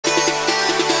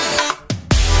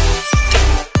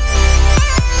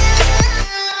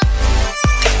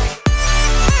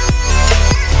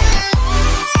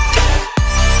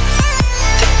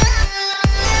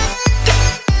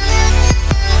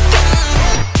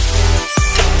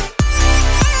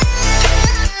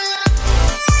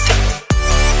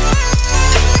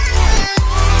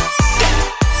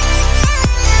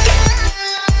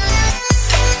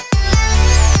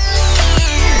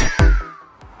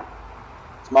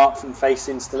Mark from Phace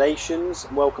Installations,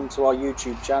 and welcome to our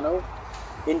YouTube channel.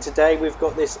 In today we've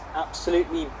got this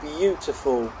absolutely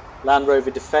beautiful Land Rover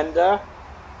Defender.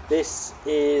 This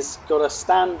is got a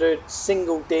standard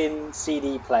single DIN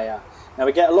CD player. Now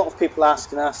we get a lot of people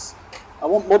asking us, I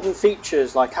want modern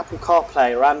features like Apple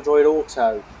Carplay or Android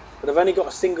Auto, but I've only got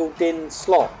a single DIN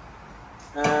slot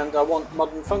and I want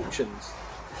modern functions.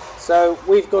 So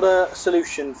we've got a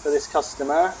solution for this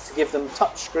customer to give them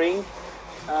touchscreen.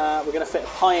 We're going to fit a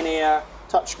Pioneer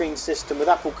touchscreen system with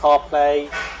Apple CarPlay,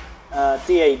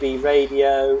 DAB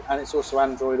radio, and it's also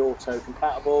Android Auto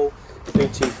compatible,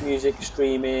 Bluetooth music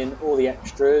streaming, all the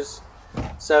extras.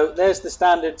 So there's the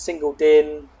standard single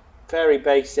DIN, very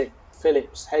basic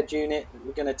Philips head unit that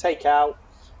we're going to take out,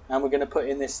 and we're going to put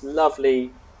in this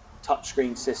lovely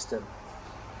touchscreen system.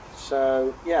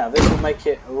 So yeah, this will make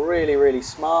it really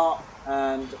smart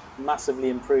and massively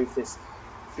improve this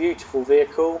beautiful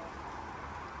vehicle.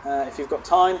 If you've got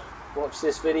time, watch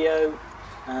this video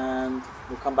and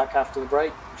we'll come back after the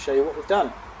break and show you what we've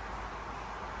done.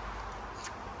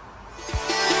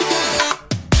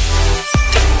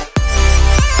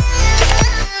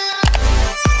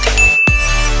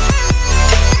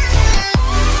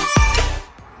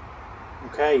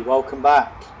 Okay, welcome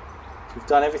back. We've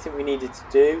done everything we needed to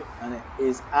do and it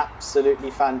is absolutely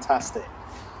fantastic.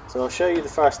 So I'll show you the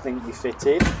first thing we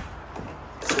fitted.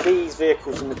 So these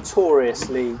vehicles are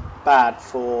notoriously bad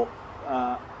for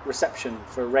reception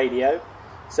for radio.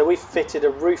 So we've fitted a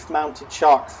roof mounted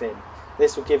shark fin.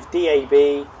 This will give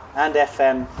DAB and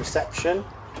FM reception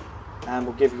and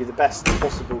will give you the best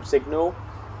possible signal,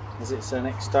 as it's an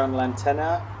external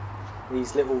antenna.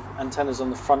 These little antennas on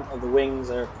the front of the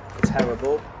wings are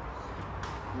terrible.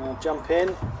 I'll jump in.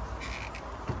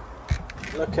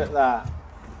 Look at that.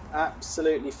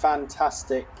 Absolutely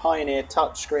fantastic Pioneer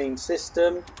touchscreen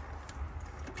system.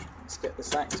 Let's get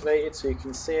this activated so you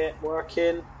can see it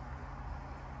working.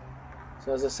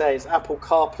 So as I say, it's Apple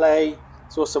CarPlay,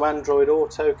 it's also Android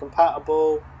Auto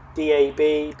compatible,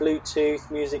 DAB,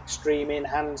 Bluetooth, music streaming,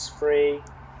 hands-free.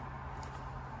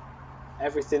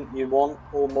 Everything you want,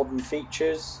 all modern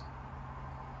features.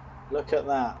 Look at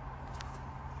that.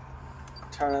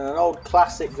 Turning an old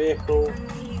classic vehicle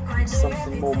into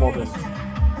something more modern.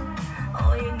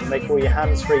 You make all your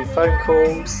hands-free phone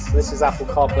calls. This is Apple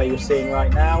CarPlay you're seeing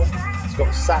right now. It's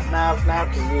got sat-nav now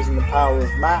because you're using the power of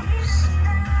maps,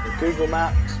 or Google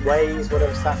Maps, Waze,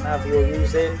 whatever sat-nav you're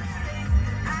using.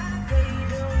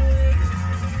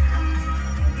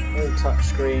 All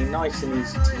touchscreen, nice and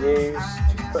easy to use.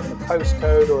 Just put in a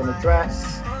postcode or an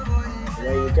address.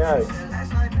 There you go.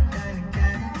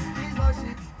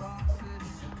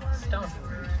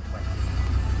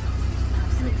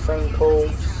 Make phone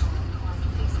calls.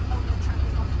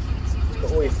 It's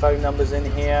got all your phone numbers in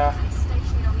here,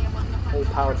 all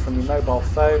powered from your mobile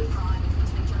phone.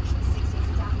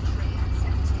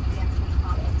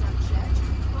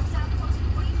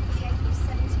 You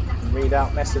can read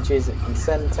out messages, it can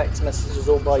send text messages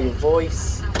all by your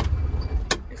voice.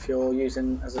 If you're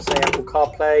using, as I say, Apple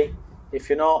CarPlay. If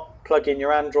you're not, plug in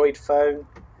your Android phone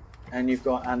and you've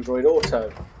got Android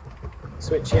Auto.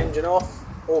 Switch the engine off,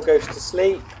 all goes to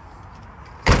sleep.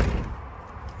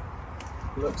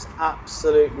 Looks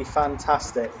absolutely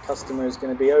fantastic. The customer is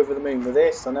going to be over the moon with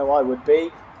this. I know I would be.